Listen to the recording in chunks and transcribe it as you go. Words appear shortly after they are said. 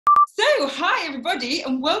Hi everybody,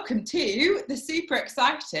 and welcome to the super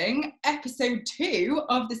exciting episode 2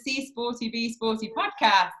 of the SeeSportyBeSporty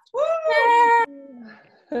podcast. Woo!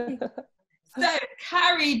 So,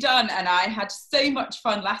 Carrie Dunn and I had so much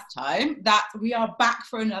fun last time that we are back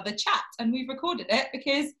for another chat, and we've recorded it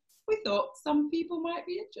because we thought some people might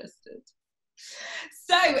be interested.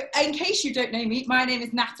 So, in case you don't know me, my name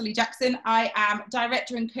is Natalie Jackson. I am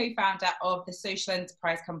director and co-founder of the social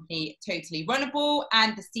enterprise company Totally Runable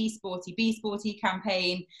and the SeeSportyBeSporty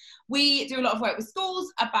campaign. We do a lot of work with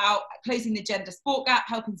schools about closing the gender sport gap,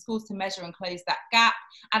 helping schools to measure and close that gap.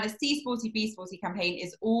 And the SeeSportyBeSporty campaign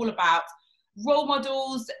is all about role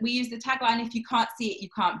models. We use the tagline, if you can't see it, you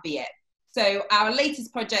can't be it. So our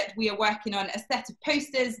latest project, we are working on a set of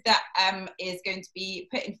posters that is going to be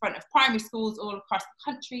put in front of primary schools all across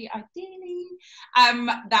the country, ideally,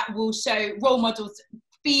 that will show role models,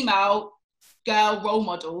 female girl role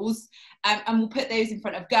models, and we'll put those in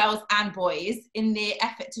front of girls and boys in the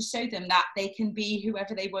effort to show them that they can be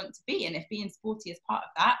whoever they want to be. And if being sporty is part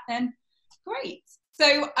of that, then great.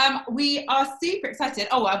 So we are super excited.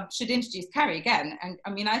 Oh, I should introduce Carrie again. And I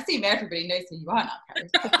mean, I assume everybody knows who you are now,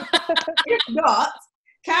 Carrie. If not,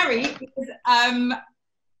 Carrie is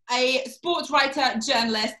a sports writer,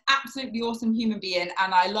 journalist, absolutely awesome human being.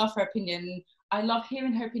 And I love her opinion. I love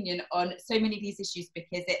hearing her opinion on so many of these issues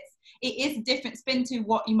because it is a different spin to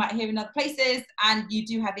what you might hear in other places, and you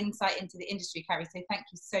do have insight into the industry, Carrie. So thank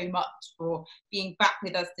you so much for being back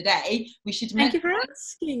with us today. We should thank you for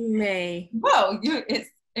asking me. Well,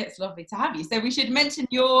 it's lovely to have you. So we should mention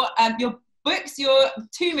your books, your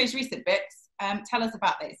 2 most recent books. Tell us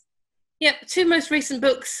about those. Yep, 2 most recent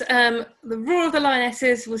books. The Roar of the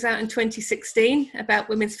Lionesses was out in 2016 about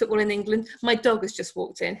women's football in England. My dog has just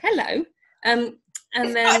walked in. Hello.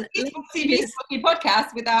 And then SeeSportyBeSporty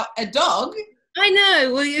podcast without a dog. I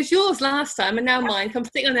know. Well, it was yours last time, and now mine. Come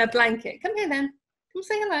sit on their blanket. Come here, then. Come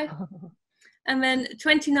say hello. And then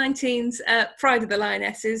 2019's Pride of the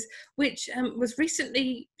Lionesses, which was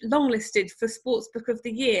recently longlisted for Sports Book of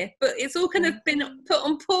the Year, but it's all kind of been put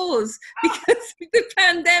on pause because of the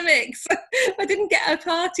pandemic. So I didn't get a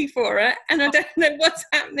party for it, and I don't know what's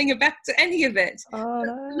happening about any of it. Oh,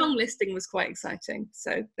 no. The long listing was quite exciting,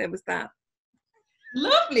 so there was that.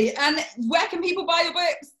 Lovely. And where can people buy your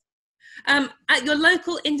books? At your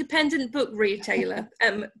local independent book retailer.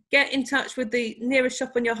 Get in touch with the nearest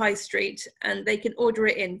shop on your high street and they can order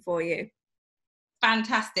it in for you.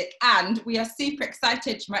 Fantastic. And we are super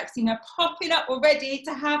excited. You might have seen her popping up already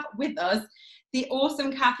to have with us the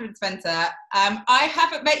awesome Catherine Spencer. I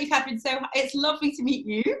haven't met you, Catherine, so it's lovely to meet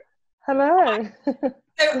you. Hello.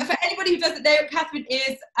 So for anybody who doesn't know, Catherine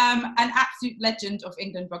is an absolute legend of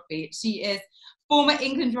England Rugby. She is former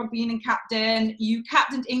England Rugby Union captain. You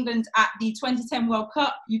captained England at the 2010 World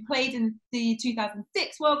Cup. You played in the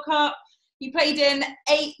 2006 World Cup. You played in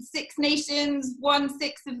 8 Six Nations, won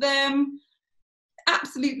 6 of them.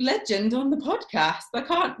 Absolute legend on the podcast. I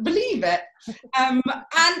can't believe it. And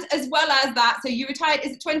as well as that, so you retired,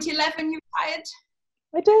 is it 2011 you retired?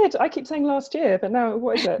 I did. I keep saying last year, but now,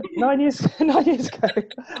 what is it? 9 years ago.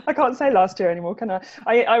 I can't say last year anymore, can I?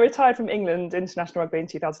 I retired from England International Rugby in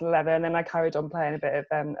 2011, and I carried on playing a bit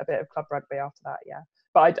of club rugby after that. Yeah,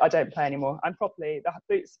 but I don't play anymore. The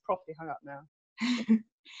boots properly hung up now.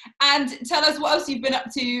 And tell us what else you've been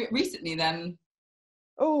up to recently, then.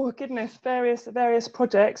 Oh goodness, various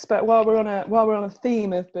projects. But while we're on a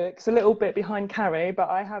theme of books, a little bit behind Carrie, but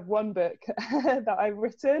I have one book that I've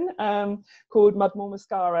written called Maul,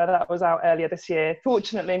 Mascara that was out earlier this year.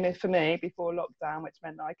 Fortunately for me, before lockdown, which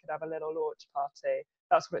meant that I could have a little launch party.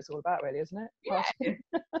 That's what it's all about, really, isn't it? Yeah.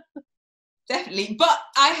 Definitely. But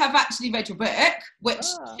I have actually read your book, which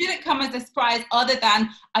shouldn't come as a surprise other than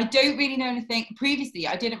I don't really know anything. Previously,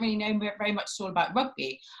 I didn't really know very much at all about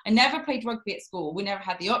rugby. I never played rugby at school. We never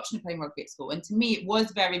had the option of playing rugby at school. And to me, it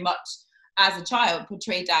was very much, as a child,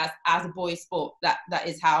 portrayed as a boys' sport. That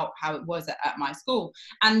is how it was at my school.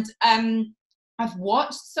 And I've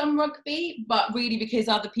watched some rugby, but really because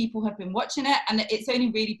other people have been watching it. And it's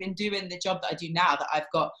only really been doing the job that I do now that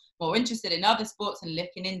I've got more interested in other sports and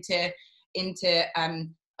looking into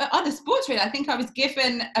other sports, really. I think I was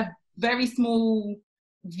given a very small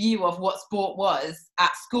view of what sport was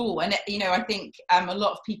at school, and I think a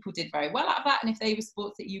lot of people did very well out of that, and if they were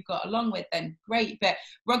sports that you got along with, then great, but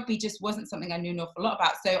rugby just wasn't something I knew an awful lot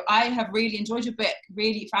about. So I have really enjoyed your book,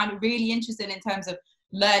 really found it really interesting in terms of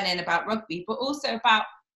learning about rugby, but also about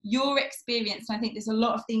your experience. And I think there's a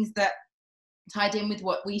lot of things that tied in with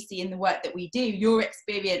what we see in the work that we do. Your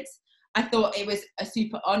experience, I thought it was a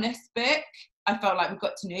super honest book. I felt like we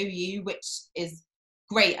got to know you, which is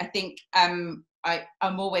great. I think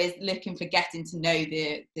I'm always looking for getting to know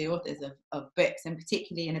the authors of books, and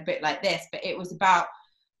particularly in a book like this. But it was about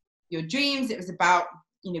your dreams. It was about,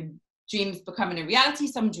 you know, dreams becoming a reality,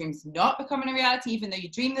 some dreams not becoming a reality, even though you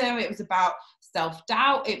dream them. It was about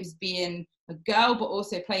self-doubt. It was being a girl, but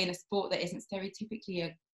also playing a sport that isn't stereotypically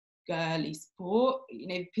a girly sport. You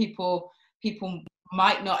know, people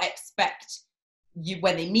might not expect you,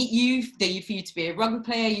 when they meet you, for you to be a rugby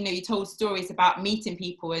player. You know, you told stories about meeting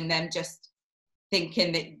people and them just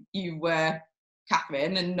thinking that you were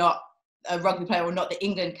Catherine and not a rugby player, or not the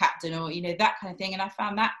England captain, or, you know, that kind of thing. And I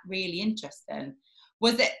found that really interesting.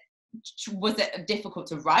 Was it difficult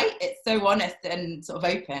to write? It's so honest and sort of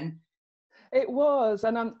open. It was,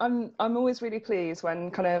 and I'm always really pleased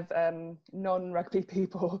when kind of non-rugby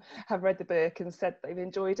people have read the book and said they've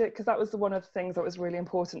enjoyed it, because that was one of the things that was really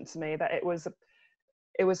important to me, that it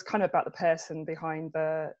was kind of about the person behind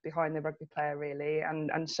the rugby player, really,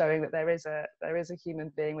 and showing that there is a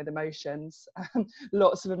human being with emotions,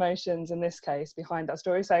 lots of emotions in this case behind that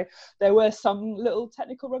story. So there were some little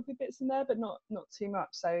technical rugby bits in there, but not too much.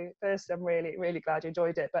 So first, I'm really, really glad you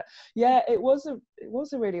enjoyed it. But yeah, it was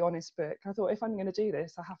a really honest book. I thought, if I'm going to do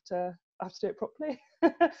this, I have to do it properly.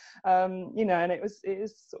 You know, and it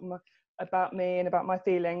is sort of about me and about my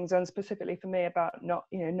feelings, and specifically for me about not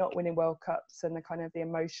winning World Cups and the kind of the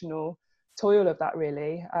emotional toil of that,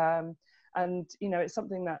 really. And you know, it's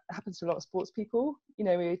something that happens to a lot of sports people. You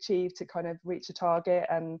know, we achieve to kind of reach a target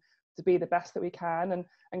and to be the best that we can,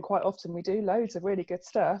 and quite often we do loads of really good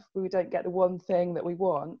stuff, but we don't get the one thing that we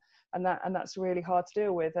want, and that's really hard to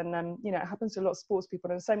deal with. And you know, it happens to a lot of sports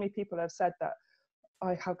people, and so many people have said that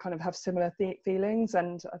I have similar feelings,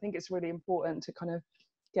 and I think it's really important to kind of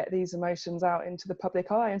get these emotions out into the public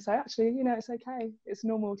eye and say, actually, you know, it's okay, it's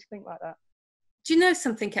normal to think like that. Do you know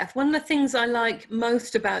something, Kath? One of the things I like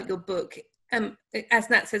most about your book, as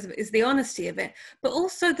Nat says, is the honesty of it, but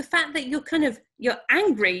also the fact that you're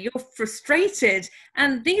angry, you're frustrated,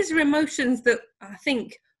 and these are emotions that I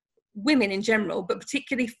think women in general, but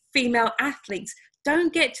particularly female athletes,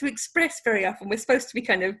 don't get to express very often. We're supposed to be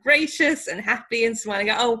kind of gracious and happy and smiling,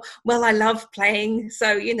 go, oh, well, I love playing,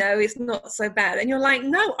 so, you know, it's not so bad. And you're like,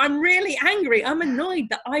 no, I'm really angry. I'm annoyed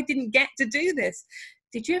that I didn't get to do this.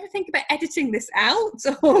 Did you ever think about editing this out,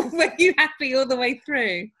 or were you happy all the way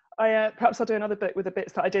through? Perhaps I'll do another bit with the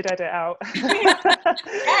bits that I did edit out.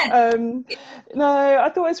 No, I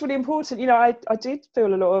thought it was really important. You know, I did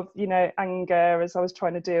feel a lot of, you know, anger as I was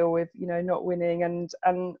trying to deal with, you know, not winning, and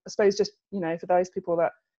I suppose just, you know, for those people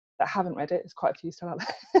that haven't read it, there's quite a few still out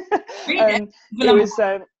there. It was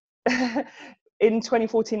in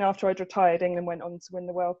 2014, after I'd retired, England went on to win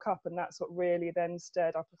the World Cup, and that's what really then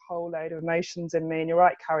stirred up a whole load of emotions in me. And you're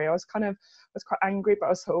right, Carrie, I was quite angry, but I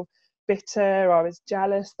was sort of bitter. I was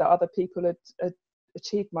jealous that other people had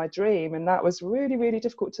achieved my dream, and that was really, really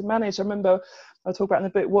difficult to manage. I remember, I talk about in the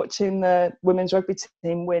book, watching the women's rugby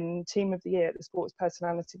team win Team of the Year at the Sports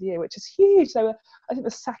Personality of the Year, which is huge. They were, I think, the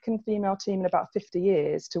second female team in about 50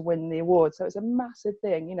 years to win the award, so it was a massive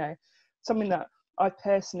thing, you know, something that I've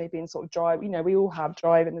personally been sort of drive, you know, we all have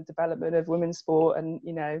drive in the development of women's sport and,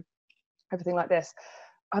 you know, everything like this.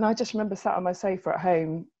 And I just remember sat on my sofa at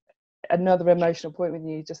home, another emotional point with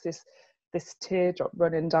you, just this teardrop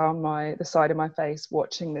running down the side of my face,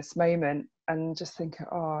 watching this moment, and just thinking,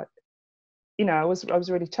 oh, you know, I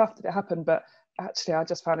was really chuffed that it happened, but actually I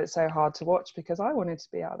just found it so hard to watch because I wanted to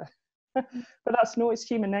be out there. But that's not, it's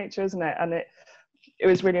human nature, isn't it? And it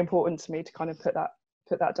was really important to me to kind of put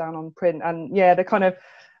that down on print. And yeah, they're kind of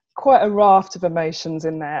quite a raft of emotions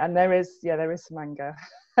in there, and there is some anger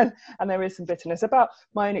and there is some bitterness about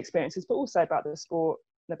my own experiences, but also about the sport,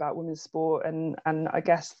 about women's sport, and I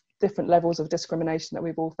guess different levels of discrimination that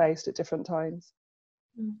we've all faced at different times.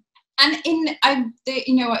 And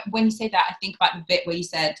you know, when you say that, I think about the bit where you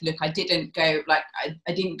said, look, I didn't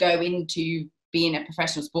go into being a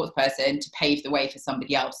professional sports person to pave the way for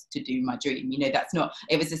somebody else to do my dream. You know,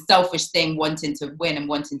 it was a selfish thing, wanting to win and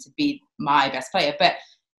wanting to be my best player, but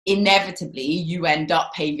inevitably you end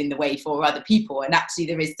up paving the way for other people. And actually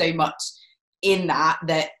there is so much in that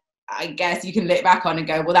I guess you can look back on and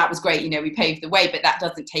go, well, that was great, you know, we paved the way, but that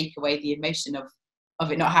doesn't take away the emotion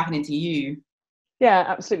of it not happening to you. Yeah,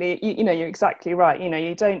 absolutely. You know, you're exactly right. You know,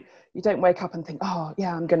 you don't wake up and think, oh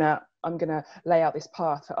yeah, I'm gonna lay out this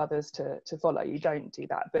path for others to follow. You don't do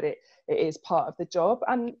that, but it is part of the job.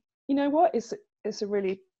 And you know what, it's a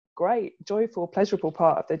really great, joyful, pleasurable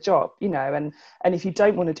part of the job, you know, and if you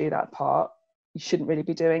don't want to do that part, you shouldn't really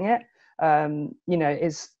be doing it. You know,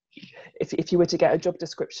 if you were to get a job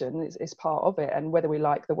description, it's part of it. And whether we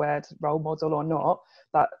like the word role model or not,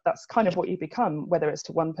 that's kind of what you become, whether it's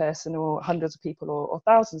to one person or hundreds of people or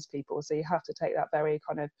thousands of people. So you have to take that very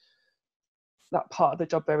kind of, that part of the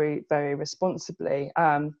job very, very responsibly.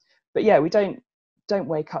 But yeah, we don't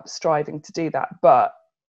wake up striving to do that. But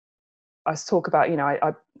I talk about, you know,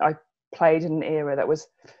 I played in an era that was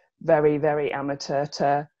very, very amateur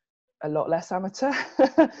to a lot less amateur,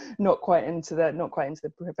 not quite into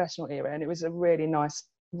the professional era, and it was a really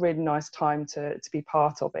nice time to be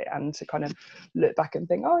part of it and to kind of look back and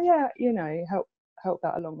think, oh yeah, you know, help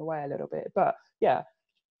that along the way a little bit. But yeah,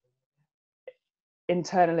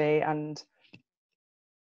 internally and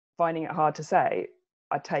finding it hard to say,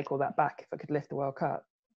 I'd take all that back if I could lift the World Cup,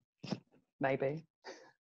 maybe.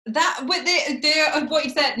 That with the what you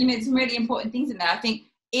said, you know, some really important things in there. I think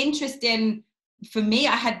interesting for me,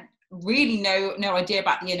 I had really no idea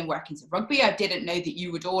about the inner workings of rugby. I didn't know that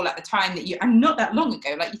you would all at the time that you, and not that long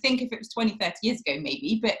ago, like you think if it was 20, 30 years ago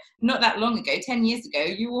maybe, but not that long ago, 10 years ago,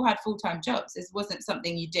 you all had full-time jobs. This wasn't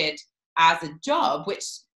something you did as a job, which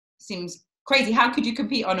seems crazy. How could you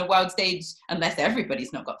compete on a world stage unless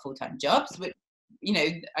everybody's not got full-time jobs, which, you know,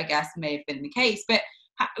 I guess may have been the case. But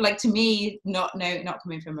like, to me, not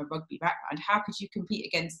coming from a rugby background, how could you compete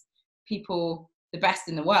against people the best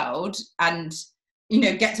in the world and, you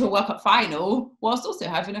know, get to a World Cup final whilst also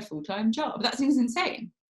having a full-time job? That seems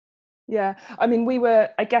insane. Yeah, I mean,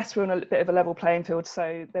 I guess we're on a bit of a level playing field,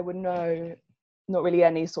 so there were not really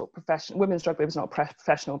any sort of professional. Women's rugby was not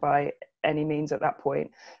professional by any means at that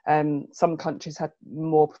point. Some countries had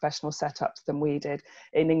more professional setups than we did.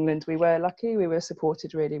 In England, we were lucky. We were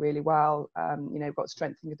supported really, really well. You know, got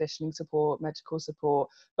strength and conditioning support, medical support,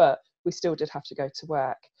 but we still did have to go to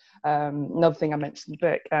work. Another thing I mentioned in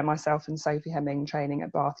the book, myself and Sophie Hemming training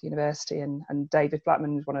at Bath University, and David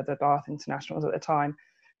Blackman was one of the Bath internationals at the time.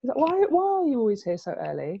 He's like, why are you always here so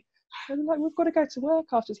early? And like, we've got to go to work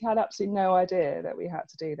after. He had absolutely no idea that we had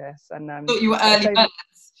to do this. And thought you were early birds.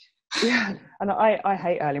 Yeah, and I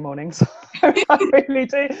hate early mornings. I really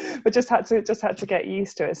do, but just had to get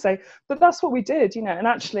used to it. So, but that's what we did, you know. And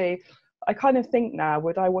actually, I kind of think now,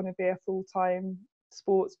 would I want to be a full-time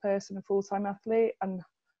sports person, a full-time athlete? And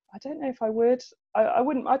I don't know if I would. I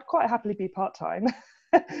wouldn't. I'd quite happily be part-time,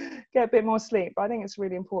 get a bit more sleep. But I think it's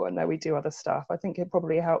really important that we do other stuff. I think it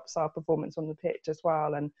probably helps our performance on the pitch as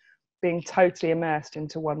well. And being totally immersed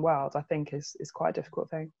into one world, I think is quite a difficult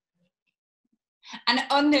thing. And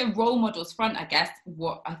on the role models front, I guess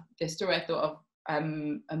the story I thought of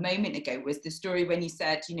a moment ago was the story when you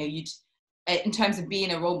said, you know, you'd, in terms of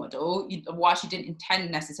being a role model, whilst you didn't intend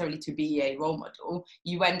necessarily to be a role model,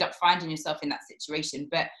 you end up finding yourself in that situation.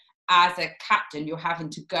 But as a captain, you're having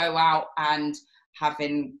to go out and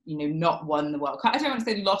having, you know, not won the World Cup. I don't want to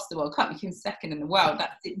say lost the World Cup, you came second in the world.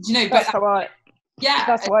 That's, you know, that's but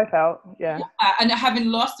that's how I felt. Yeah. And having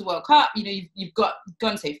lost the World Cup, you know, you've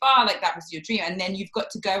gone so far, like that was your dream, and then you've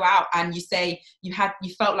got to go out and you say you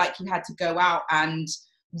felt like you had to go out and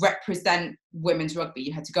represent women's rugby.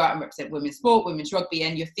 You had to go out and represent women's sport, women's rugby,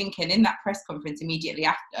 and you're thinking in that press conference immediately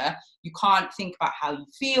after, you can't think about how you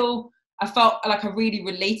feel. I felt like I really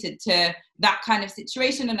related to that kind of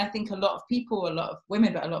situation, and I think a lot of people, a lot of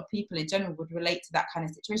women, but a lot of people in general would relate to that kind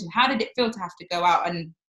of situation. How did it feel to have to go out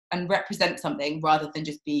and represent something rather than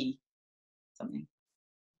just be something?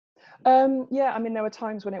 Yeah, I mean, there were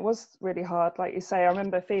times when it was really hard. Like you say, I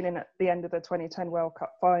remember feeling at the end of the 2010 World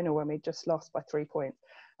Cup final when we just lost by 3 points.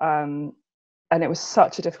 And it was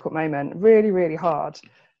such a difficult moment, really, really hard.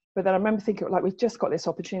 But then I remember thinking, like, we've just got this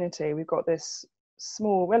opportunity. We've got this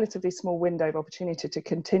relatively small window of opportunity to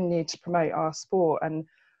continue to promote our sport. And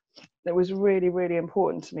it was really, really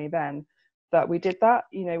important to me then that we did that.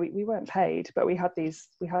 You know, we weren't paid, but we had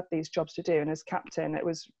these jobs to do. And as captain, it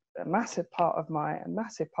was a massive part of my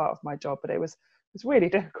job, but it was really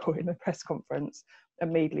difficult in the press conference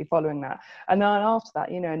immediately following that. And then after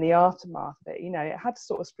that, you know, in the aftermath of it, you know, it had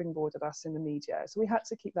sort of springboarded us in the media. So we had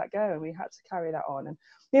to keep that going. We had to carry that on. And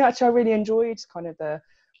yeah, actually, I really enjoyed kind of the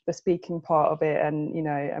speaking part of it, and, you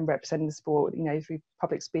know, and representing the sport, you know, through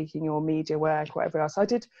public speaking or media work, whatever else. I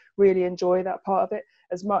did really enjoy that part of it,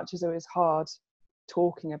 as much as it was hard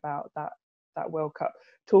talking about that World Cup,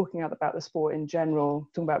 talking about the sport in general,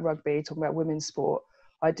 talking about rugby, talking about women's sport.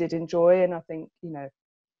 I did enjoy, and I think, you know,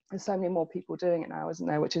 there's so many more people doing it now, isn't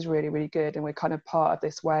there, which is really, really good. And we're kind of part of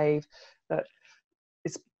this wave that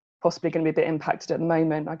is possibly going to be a bit impacted at the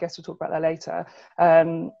moment. I guess we'll talk about that later.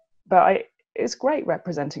 But it's great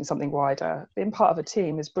representing something wider. Being part of a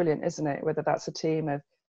team is brilliant, isn't it? Whether that's a team of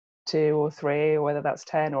 2 or 3, or whether that's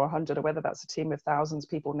 10 or 100, or whether that's a team of thousands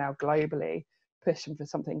of people now globally pushing for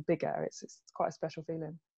something bigger. It's quite a special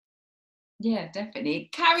feeling. Yeah, definitely.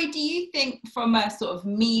 Carrie, do you think from a sort of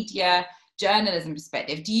media journalism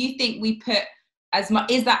perspective, do you think we put as much,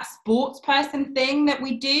 is that sports person thing that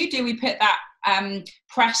we do? Do we put that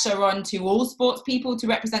pressure onto all sports people to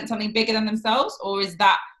represent something bigger than themselves? Or is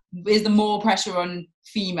there more pressure on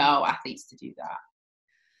female athletes to do that?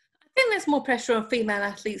 I think there's more pressure on female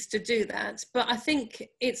athletes to do that, but I think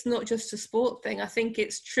it's not just a sport thing. I think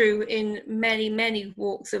it's true in many, many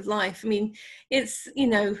walks of life. I mean, it's, you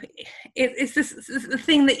know, it's the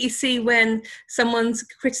thing that you see when someone's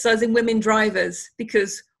criticising women drivers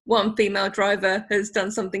because one female driver has done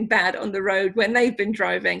something bad on the road when they've been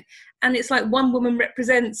driving. And it's like one woman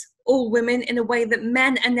represents all women in a way that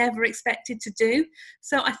men are never expected to do.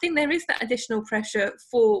 So I think there is that additional pressure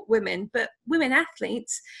for women, but women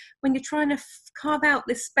athletes, when you're trying to carve out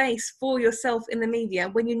this space for yourself in the media,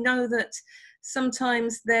 when you know that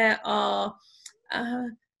sometimes there are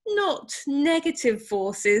not negative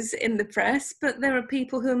forces in the press, but there are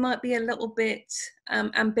people who might be a little bit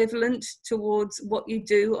ambivalent towards what you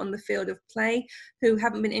do on the field of play, who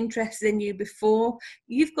haven't been interested in you before.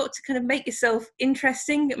 You've got to kind of make yourself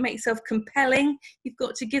interesting, make yourself compelling. You've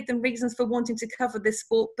got to give them reasons for wanting to cover this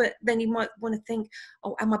sport, but then you might want to think,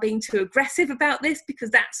 oh, am I being too aggressive about this? Because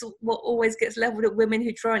that's what always gets levelled at women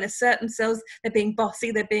who try and assert themselves. They're being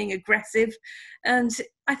bossy, they're being aggressive. And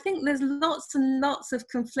I think there's lots and lots of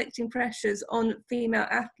conflicting pressures on female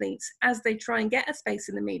athletes as they try and get a space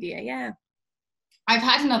in the media, yeah. I've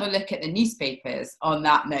had another look at the newspapers on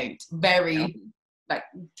that note, very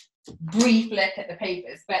brief look at the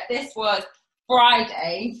papers, but this was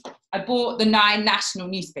Friday. I bought the 9 national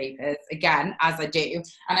newspapers again, as I do,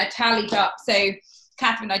 and I tallied up. So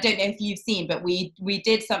Catherine, I don't know if you've seen, but we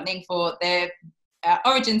did something for the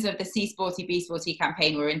origins of the SeeSportyBeSporty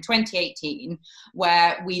campaign were in 2018,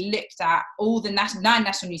 where we looked at all the 9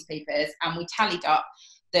 national newspapers and we tallied up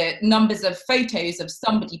the numbers of photos of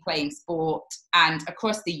somebody playing sport, and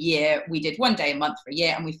across the year we did 1 day a month for a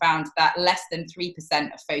year, and we found that less than 3%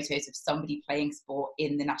 of photos of somebody playing sport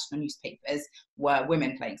in the national newspapers were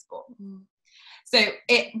women playing sport. So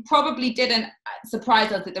it probably didn't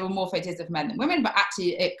surprise us that there were more photos of men than women, but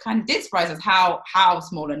actually it kind of did surprise us how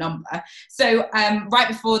small a number. So right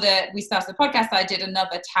before we started the podcast, I did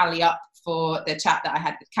another tally up for the chat that I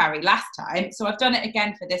had with Carrie last time. So I've done it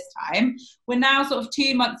again for this time. We're now sort of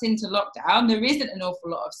 2 months into lockdown. There isn't an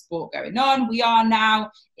awful lot of sport going on. We are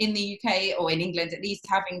now in the UK, or in England at least,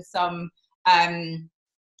 having some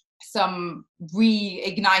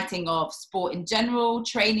reigniting of sport in general.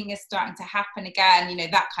 Training is starting to happen again, you know,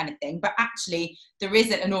 that kind of thing. But actually, there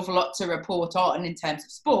isn't an awful lot to report on in terms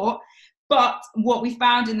of sport. But what we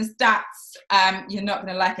found in the stats, you're not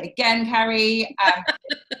going to like it again, Carrie.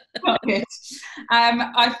 Not good.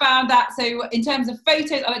 I found that, so in terms of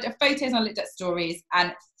photos, I looked at photos and I looked at stories,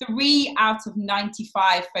 and 3 out of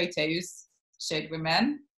 95 photos showed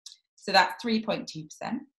women. So that's 3.2%.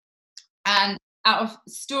 And out of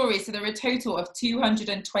stories, so there were a total of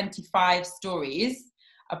 225 stories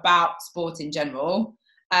about sport in general,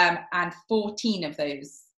 and 14 of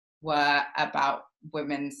those were about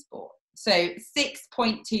women's sport. So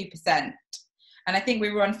 6.2%. And I think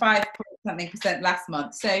we were on 5-something% last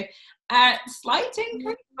month. So slight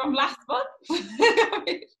increase from last month.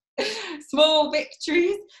 Small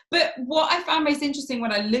victories. But what I found most interesting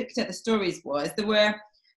when I looked at the stories was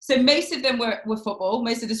so most of them were football,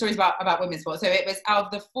 most of the stories about women's sport. So it was, out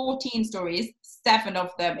of the 14 stories, 7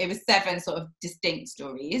 of them, it was 7 sort of distinct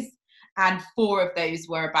stories, and 4 of those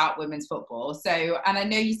were about women's football. So, and I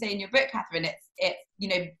know you say in your book, Catherine, it's you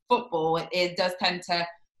know, football, it does tend to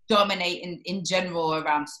dominate in general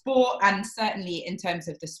around sport, and certainly in terms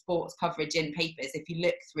of the sports coverage in papers. If you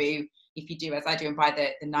look through, if you do as I do and buy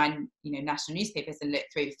the 9 national newspapers and look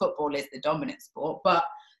through, football is the dominant sport, but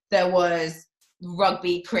there was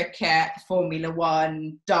rugby, cricket, Formula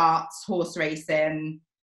 1, darts, horse racing,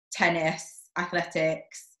 tennis,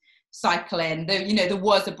 athletics, cycling. There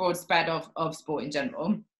was a broad spread of sport in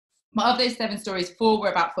general. But of those 7 stories, 4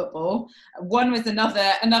 were about football. 1 was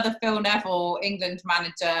another Phil Neville England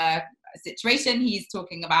manager situation. He's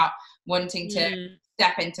talking about wanting to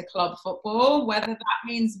step into club football, whether that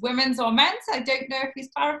means women's or men's. I don't know if he's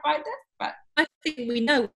clarified this, but I think we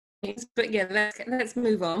know. But yeah, let's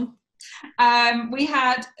move on. We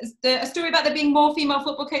had a story about there being more female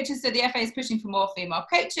football coaches, so the FA is pushing for more female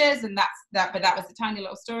coaches, and but that was a tiny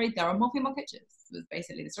little story. There are more female coaches, was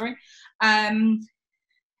basically the story.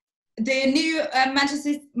 The new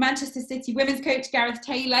Manchester City women's coach, Gareth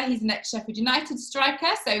Taylor, he's an ex-Sheffield United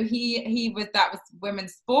striker, so that was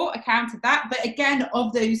women's sport, accounted that. But again,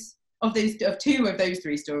 of 2 of those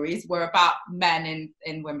 3 stories were about men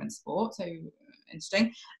in women's sport, so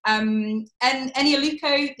interesting. And Eni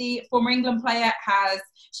Aluko, the former England player,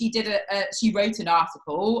 she wrote an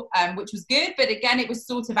article, which was good, but again, it was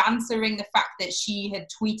sort of answering the fact that she had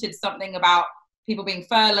tweeted something about people being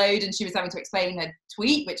furloughed, and she was having to explain her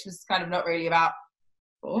tweet, which was kind of not really about.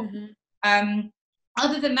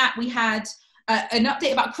 Other than that, we had an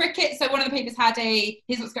update about cricket. So one of the papers had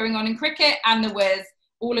here's what's going on in cricket, and there was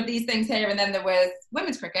all of these things here, and then there was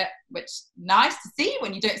women's cricket, which nice to see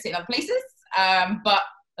when you don't see it in other places, but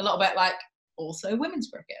a little bit like also women's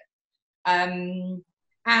cricket.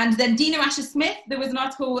 And then Dina Asher-Smith, there was an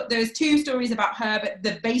article, there was 2 stories about her, but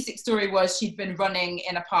the basic story was she'd been running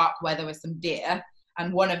in a park where there were some deer,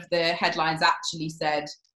 and one of the headlines actually said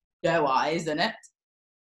 "no eyes" in it.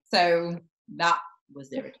 So that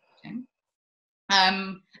was irritating.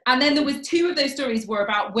 And then there was 2 of those stories were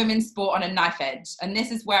about women's sport on a knife edge. And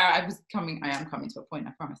this is where I am coming to a point,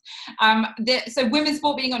 I promise. So women's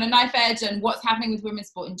sport being on a knife edge and what's happening with women's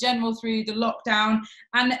sport in general through the lockdown.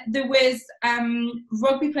 And there was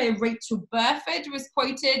rugby player Rachel Burford was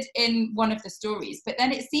quoted in one of the stories. But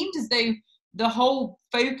then it seemed as though the whole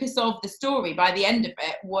focus of the story by the end of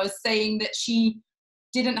it was saying that she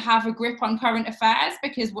didn't have a grip on current affairs,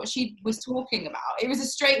 because what she was talking about, it was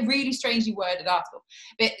a really strangely worded article,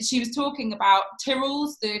 but she was talking about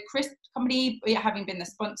Tyrrell's, the crisp company, having been the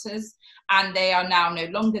sponsors, and they are now no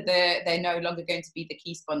longer going to be the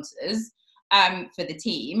key sponsors for the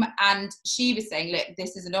team. And she was saying, look,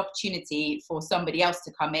 this is an opportunity for somebody else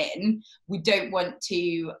to come in. We don't want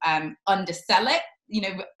to undersell it,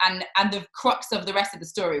 and the crux of the rest of the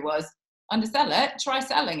story was, undersell it, try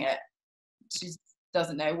selling it. She's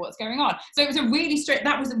doesn't know what's going on. So it was a really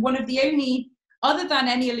that was one of the only, other than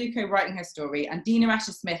Eni Aluko writing her story and Dina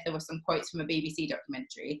Asher-Smith, there were some quotes from a BBC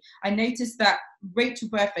documentary. I noticed that Rachel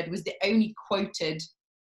Burford was the only quoted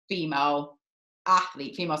female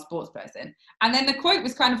athlete, female sports person. And then the quote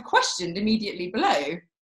was kind of questioned immediately below,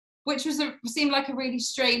 which seemed like a really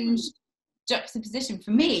strange juxtaposition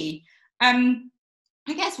for me. I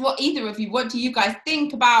guess what do you guys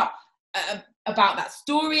think about that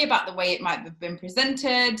story, about the way it might have been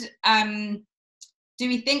presented? Do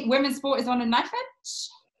we think women's sport is on a knife edge?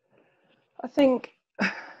 I think,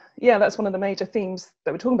 yeah, that's one of the major themes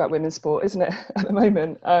that we're talking about women's sport, isn't it, at the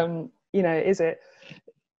moment? Is it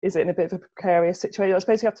in a bit of a precarious situation? I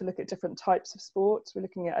suppose you have to look at different types of sports. We're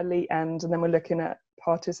looking at elite end, and then we're looking at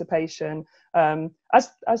participation,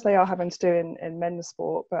 as they are having to do in men's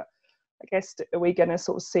sport. But I guess, are we going to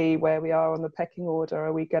sort of see where we are on the pecking order?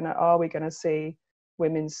 Are we going to see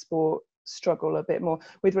women's sport struggle a bit more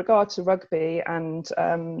with regard to rugby and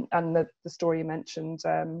the story you mentioned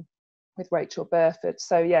with Rachel Burford?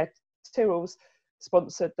 So yeah, Tyrrell's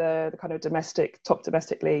sponsored the kind of top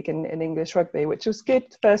domestic league in English rugby, which was good.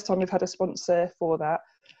 The first time we've had a sponsor for that.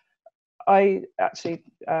 I actually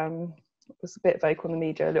was a bit vocal in the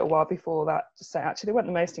media a little while before that to say actually they weren't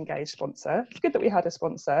the most engaged sponsor. It's good that we had a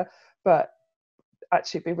sponsor, but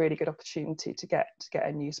actually it'd be a really good opportunity to get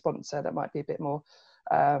a new sponsor that might be a bit more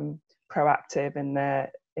proactive in their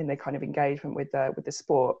kind of engagement with the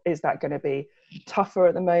sport. Is that going to be tougher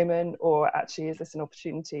at the moment, or actually is this an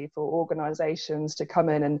opportunity for organisations to come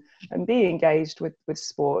in and be engaged with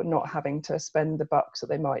sport, not having to spend the bucks that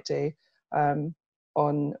they might do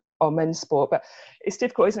on men's sport? But it's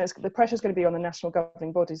difficult, isn't it? The pressure is going to be on the national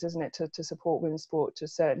governing bodies, isn't it, to support women's sport to a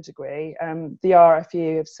certain degree. The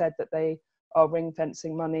RFU have said that they are ring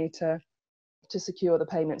fencing money to secure the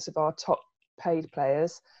payments of our top paid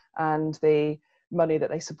players and the money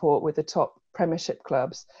that they support with the top Premiership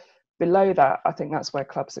clubs. Below that, I think that's where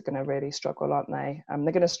clubs are going to really struggle, aren't they?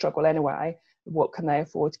 They're going to struggle anyway. What can they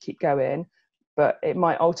afford to keep going? But it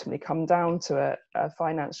might ultimately come down to a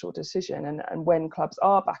financial decision. And when clubs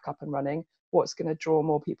are back up and running, what's going to draw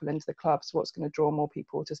more people into the clubs? What's going to draw more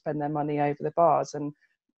people to spend their money over the bars?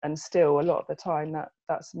 And still, a lot of the time,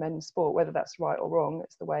 that's men's sport. Whether that's right or wrong,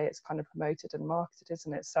 it's the way it's kind of promoted and marketed,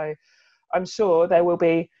 isn't it? So I'm sure there will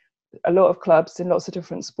be a lot of clubs in lots of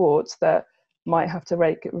different sports that might have to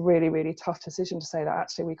make a really, really tough decision to say that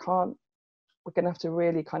actually we're going to have to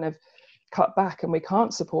really kind of cut back and we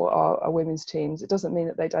can't support our women's teams. It doesn't mean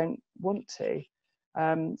that they don't want to.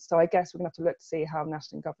 So I guess we're going to have to look to see how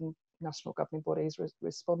national governing bodies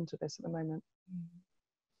respond to this at the moment.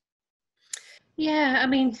 Yeah, I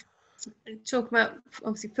mean, talk about,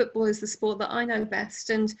 obviously football is the sport that I know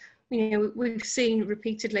best, and we've seen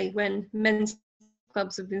repeatedly when men's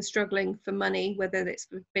clubs have been struggling for money, whether it's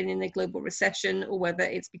been in a global recession or whether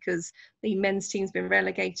it's because the men's team's been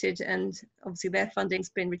relegated and obviously their funding's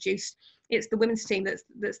been reduced. It's the women's team that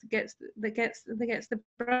gets the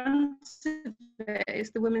brunt of it.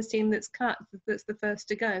 It's the women's team that's cut, that's the first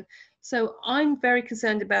to go. So I'm very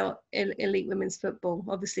concerned about elite women's football.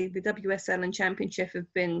 Obviously, the WSL and Championship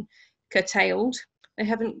have been curtailed. They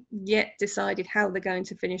haven't yet decided how they're going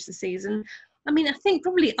to finish the season. I mean, I think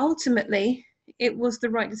probably ultimately it was the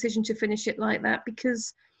right decision to finish it like that,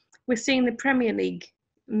 because we're seeing the Premier League,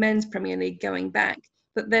 men's Premier League, going back,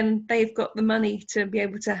 but then they've got the money to be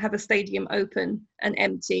able to have a stadium open and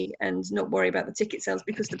empty and not worry about the ticket sales,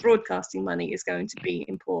 because the broadcasting money is going to be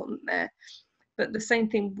important there. But the same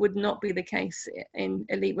thing would not be the case in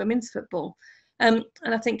elite women's football. And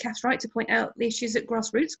I think Kath's right to point out the issues at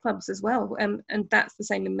grassroots clubs as well. And that's the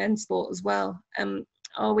same in men's sport as well.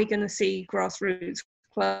 Are we going to see grassroots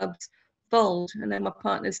clubs fold? And then my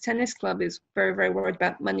partner's tennis club is very, very worried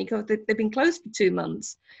about money because they've been closed for 2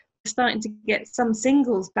 months. They're starting to get some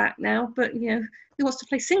singles back now, but you know, who wants to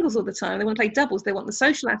play singles all the time? They want to play doubles. They want the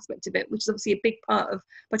social aspect of it, which is obviously a big part of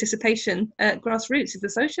participation at grassroots, is the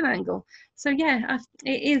social angle. So yeah,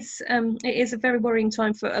 it is a very worrying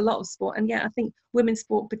time for a lot of sport, and yeah, I think women's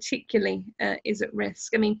sport particularly is at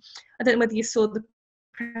risk. I mean, I don't know whether you saw the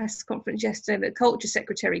press conference yesterday that the Culture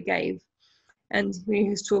Secretary gave, and he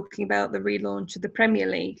was talking about the relaunch of the Premier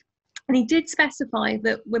League. And he did specify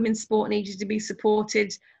that women's sport needed to be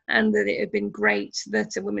supported and that it had been great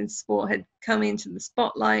that a women's sport had come into the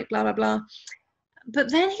spotlight, blah, blah, blah.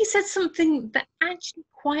 But then he said something that actually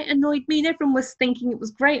quite annoyed me. And everyone was thinking it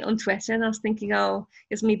was great on Twitter. And I was thinking, oh,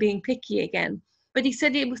 it's me being picky again. But he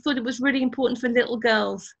said he thought it was really important for little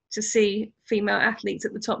girls to see female athletes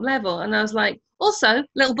at the top level. And I was like, also,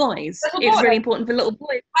 little boys. It's really important for little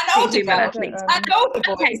boys to see female athletes.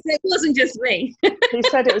 Okay, so it wasn't just me. He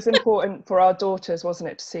said it was important for our daughters, wasn't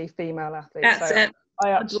it, to see female athletes? That's it.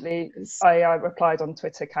 I replied on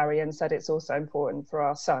Twitter, Carrie, and said it's also important for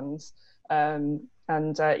our sons.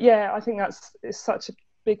 Yeah, I think it's such a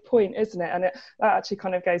big point, isn't it? And that actually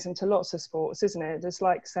kind of goes into lots of sports, isn't it? It's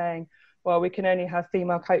like saying, well, we can only have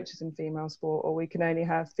female coaches in female sport, or we can only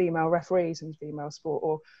have female referees in female sport,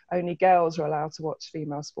 or only girls are allowed to watch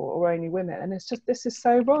female sport, or only women. And it's just, this is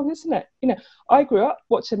so wrong, isn't it? You know, I grew up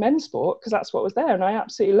watching men's sport because that's what was there, and I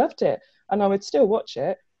absolutely loved it, and I would still watch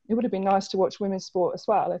it. It would have been nice to watch women's sport as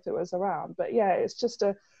well if it was around. But yeah, it's just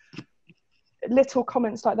little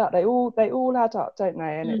comments like that. They all add up, don't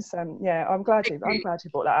they? And it's yeah, I'm glad you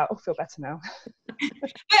brought that out. I feel better now.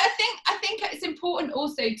 But I think it's important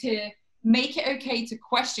also to make it okay to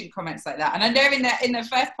question comments like that. And I know in the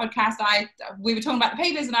first podcast we were talking about the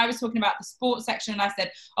papers, and I was talking about the sports section, and I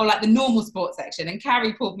said, oh, like the normal sports section, and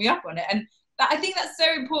Carrie pulled me up on it. And I think that's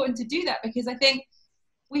so important to do that, because I think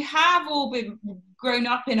we have all been grown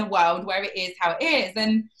up in a world where it is how it is,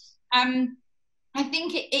 and I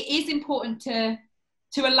think it is important to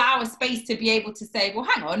allow a space to be able to say, well,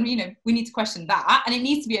 hang on, you know, we need to question that, and it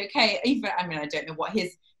needs to be okay. Even, I mean, I don't know what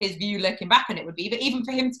his view looking back on it would be, but even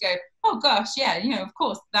for him to go, oh gosh, yeah, you know, of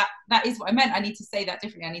course, that is what I meant. I need to say that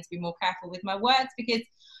differently. I need to be more careful with my words, because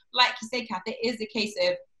like you say, Kath, it is a case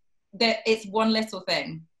of that it's one little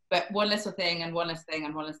thing, but one little thing and one little thing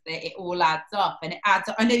and one little thing, it all adds up, and it adds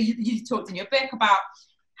up. I know you talked in your book about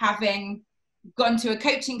having gone to a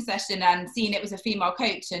coaching session and seen it was a female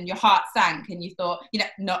coach, and your heart sank, and you thought, you know,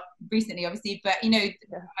 not recently obviously, but you know,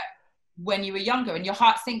 when you were younger, and your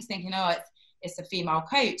heart sinks thinking, oh, it's a female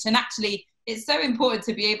coach. And actually it's so important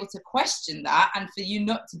to be able to question that, and for you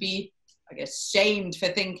not to be, I guess, shamed for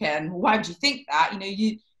thinking, why would you think that? You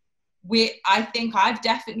know, I think I've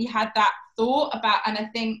definitely had that thought about, and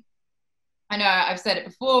I know I've said it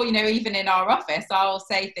before, you know, even in our office, I'll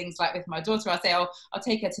say things like with my daughter, I'll say, oh, I'll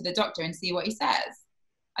take her to the doctor and see what he says.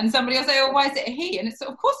 And somebody will say, oh, why is it a he? And it's,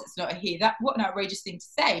 of course it's not a he. What an outrageous thing to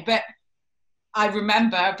say. But I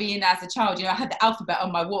remember being, as a child, you know, I had the alphabet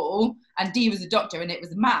on my wall, and D was a doctor and it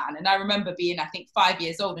was a man. And I remember being, I think, 5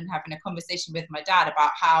 years old and having a conversation with my dad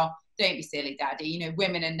about how, don't be silly, daddy, you know,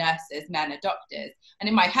 women are nurses, men are doctors. And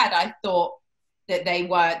in my head, I thought that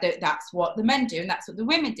that's what the men do and that's what the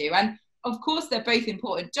women do. And of course, they're both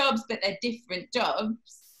important jobs, but they're different jobs.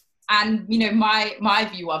 And, you know, my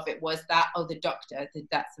view of it was that, oh, the doctor,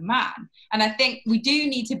 that's a man. And I think we do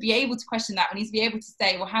need to be able to question that. We need to be able to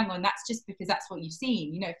say, well, hang on, that's just because that's what you've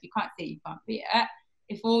seen. You know, if you can't see it, you can't be it.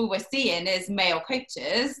 If all we're seeing is male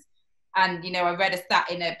coaches, and, you know, I read a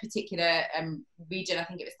stat in a particular region, I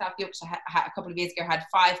think it was South Yorkshire, a couple of years ago, had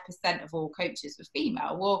 5% of all coaches were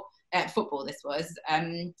female. Well, football this was,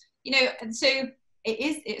 you know, and so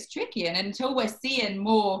it's tricky. And until we're seeing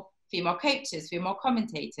more female coaches, female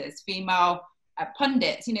commentators, female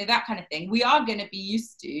pundits, you know, that kind of thing. We are going to be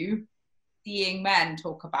used to seeing men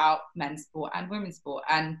talk about men's sport and women's sport,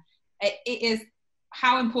 and it is.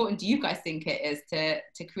 How important do you guys think it is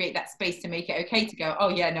to create that space to make it okay to go, oh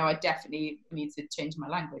yeah, no, I definitely need to change my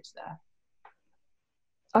language there?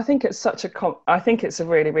 I think it's I think it's a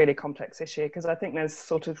really, really complex issue, because I think there's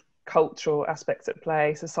sort of cultural aspects at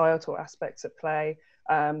play, societal aspects at play,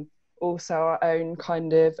 also our own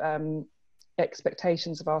kind of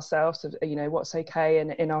expectations of ourselves, of, you know, what's okay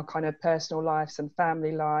in our kind of personal lives and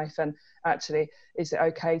family life, and actually, is it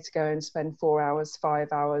okay to go and spend 4 hours,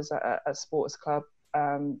 5 hours at a sports club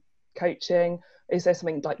coaching? Is there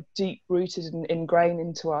something like deep rooted and ingrained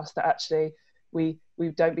into us that actually we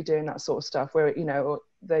don't be doing that sort of stuff, where, you know, or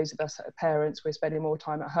those of us that are parents, we're spending more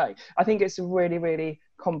time at home? I think it's a really, really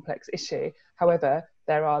complex issue. However,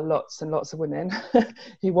 there are lots and lots of women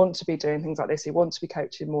who want to be doing things like this, who want to be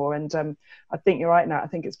coaching more, and I think you're right, Nat. I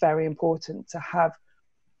think it's very important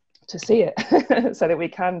to see it so that we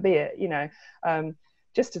can be it, you know,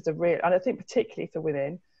 just as a real, and I think particularly for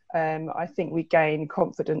women, I think we gain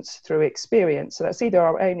confidence through experience. So that's either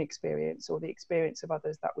our own experience or the experience of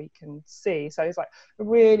others that we can see. So it's like a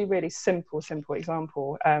really, really simple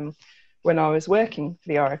example. When I was working for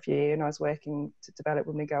the RFU and I was working to develop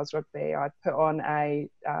women and girls rugby, I put on a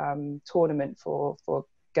tournament for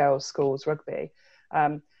girls' schools rugby.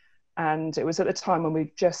 And it was at the time when we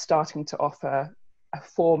were just starting to offer a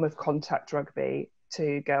form of contact rugby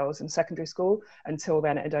to girls in secondary school. Until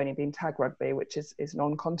then, it had only been tag rugby, which is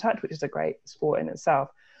non-contact, which is a great sport in itself.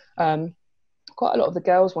 Quite a lot of the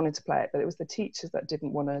girls wanted to play it, but it was the teachers that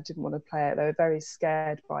didn't want to play it. They were very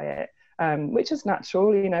scared by it, which is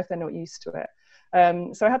natural, you know, if they're not used to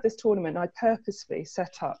it. So I had this tournament. I purposefully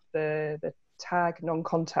set up the tag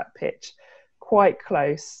non-contact pitch quite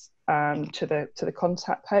close to the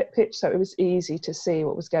contact pitch, so it was easy to see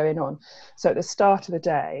what was going on. So at the start of the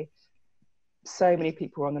day, so many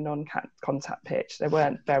people were on the non-contact pitch. There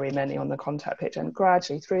weren't very many on the contact pitch, and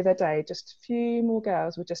gradually through the day, just a few more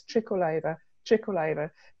girls would just trickle over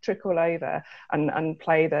and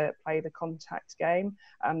play the contact game.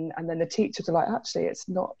 And then the teachers are like, actually, it's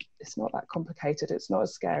not that complicated. It's not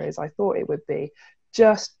as scary as I thought it would be.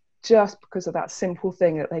 Just because of that simple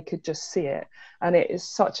thing that they could just see it. And it is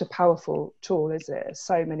such a powerful tool, isn't it? At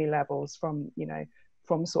so many levels, from, you know,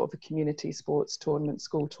 from sort of a community sports tournament,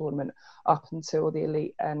 school tournament, up until the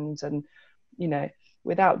elite end. And, you know,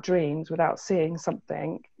 without dreams, without seeing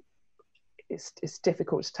something, it's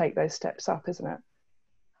difficult to take those steps up, isn't it?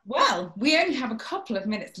 Well, we only have a couple of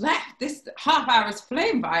minutes left. This half hour has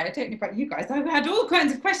flown by. I don't know about you guys. I've had all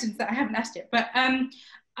kinds of questions that I haven't asked yet. But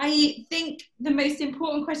I think the most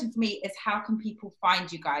important question for me is, how can people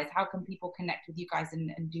find you guys? How can people connect with you guys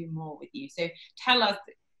and do more with you? So tell us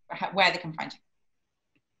where they can find you.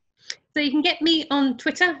 So you can get me on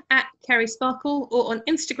Twitter at Carrie Sparkle, or on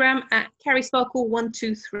Instagram at Carrie Sparkle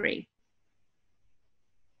 123.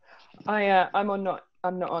 I'm not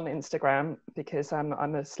on Instagram because I'm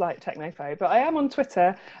a slight technophobe, but I am on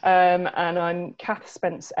Twitter, and I'm Kath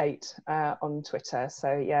Spence 8 on Twitter.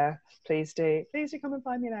 So yeah, please do come and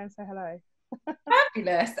find me there and say hello.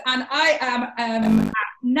 Fabulous. And I am at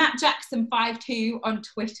NatJackson52 on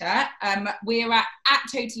Twitter. We're at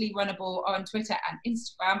Totally Runable on Twitter and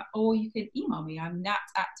Instagram, or you can email me. I'm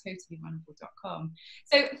nat@totallyrunnable.com.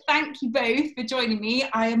 So thank you both for joining me.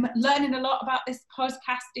 I am learning a lot about this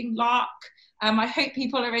podcasting lark. I hope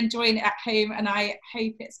people are enjoying it at home, and I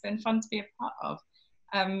hope it's been fun to be a part of.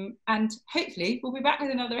 And hopefully we'll be back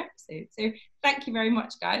with another episode. So thank you very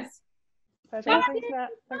much, guys. Pleasure. Thanks, Nat.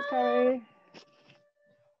 Thanks, Carrie.